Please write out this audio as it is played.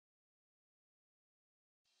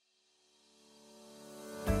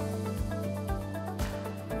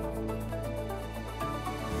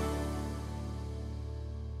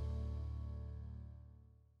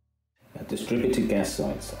Distributed gas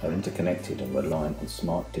sites are interconnected and reliant on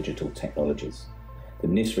smart digital technologies. The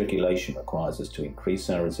NIS regulation requires us to increase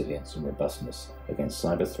our resilience and robustness against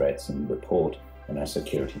cyber threats and report on our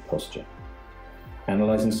security posture.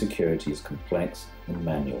 Analysing security is complex and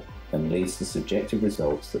manual and leads to subjective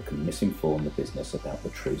results that can misinform the business about the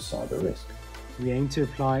true cyber risk. We aim to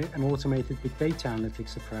apply an automated big data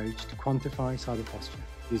analytics approach to quantify cyber posture.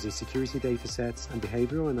 Using security data sets and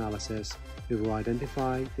behavioural analysis, we will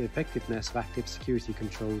identify the effectiveness of active security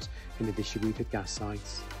controls in the distributed gas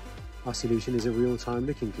sites. Our solution is a real-time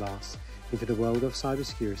looking glass into the world of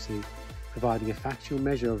cybersecurity, providing a factual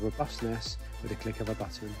measure of robustness with a click of a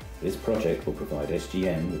button. This project will provide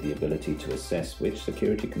SGM with the ability to assess which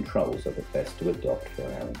security controls are the best to adopt for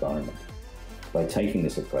our environment. By taking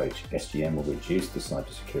this approach, SGM will reduce the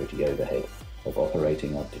cybersecurity overhead of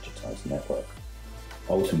operating our digitised network.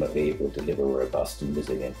 Ultimately, it will deliver a robust and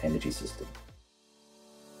resilient energy system.